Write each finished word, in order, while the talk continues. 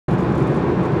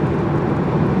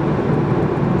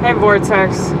Hey,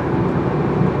 Vortex.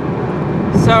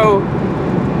 So,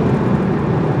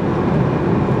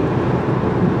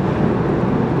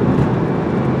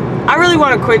 I really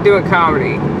want to quit doing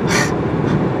comedy.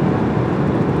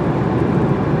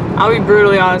 I'll be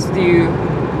brutally honest with you.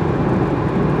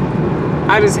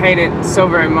 I just hate it so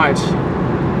very much.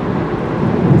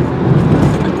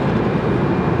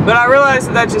 But I realize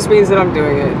that just means that I'm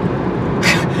doing it.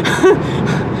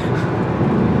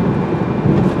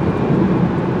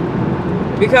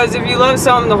 Because if you love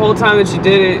something the whole time that you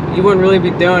did it, you wouldn't really be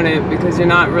doing it because you're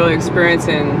not really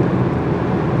experiencing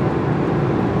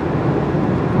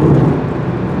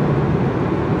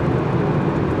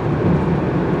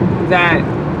that.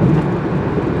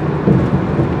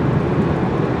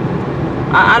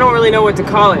 I don't really know what to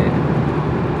call it.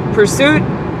 Pursuit?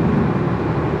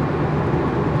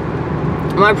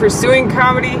 Am I pursuing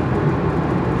comedy?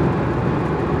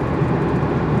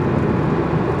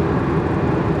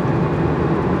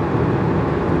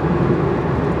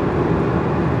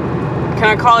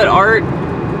 Can I call it art?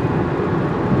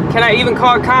 Can I even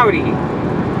call it comedy?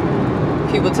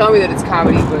 People tell me that it's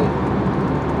comedy, but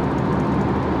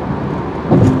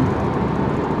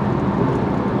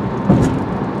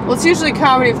well, it's usually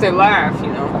comedy if they laugh, you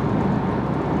know.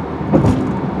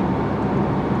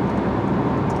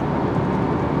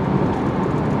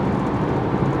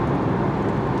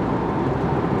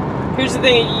 Here's the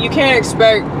thing, you can't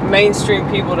expect mainstream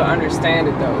people to understand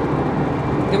it though.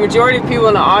 The majority of people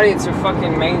in the audience are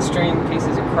fucking mainstream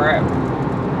pieces of crap.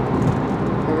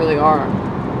 They really are.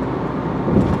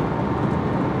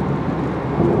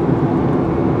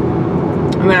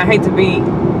 I mean, I hate to be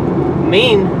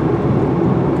mean,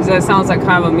 because that sounds like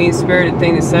kind of a mean-spirited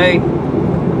thing to say,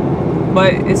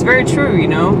 but it's very true, you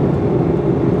know?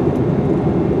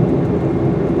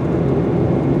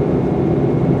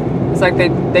 It's like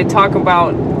they talk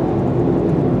about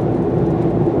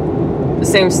the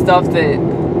same stuff that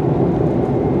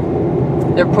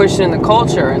they're pushing in the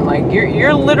culture, and like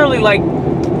you're literally like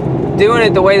doing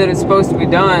it the way that it's supposed to be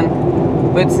done,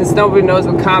 but since nobody knows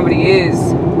what comedy is,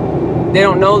 they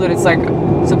don't know that it's like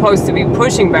supposed to be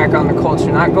pushing back on the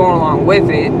culture, not going along with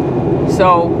it.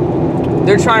 So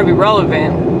they're trying to be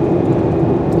relevant,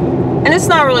 and it's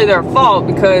not really their fault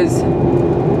because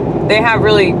they have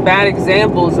really bad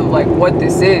examples of like what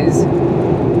this is.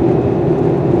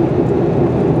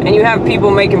 And you have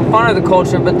people making fun of the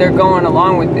culture, but they're going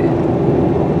along with it.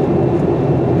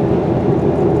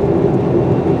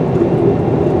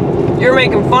 You're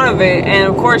making fun of it, and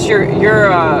of course your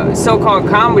so-called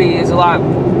comedy is a lot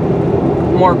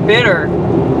more bitter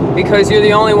because you're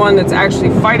the only one that's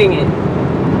actually fighting it.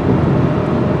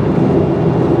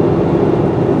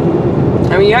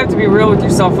 I mean, you have to be real with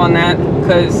yourself on that,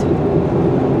 because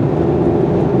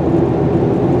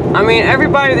I mean,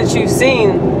 everybody that you've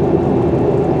seen,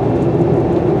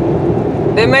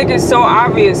 they make it so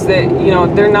obvious that, you know,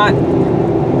 they're not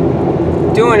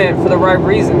doing it for the right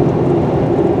reason.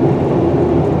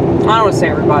 I don't want to say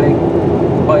everybody,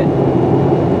 but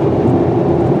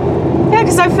yeah,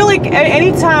 because I feel like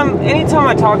anytime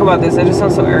I talk about this, I just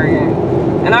sound so arrogant,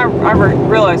 and I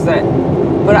realize that,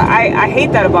 but I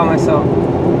hate that about myself.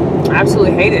 I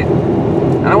absolutely hate it.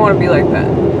 I don't want to be like that,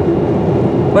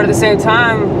 but at the same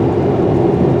time,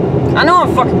 I know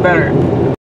I'm fucking better.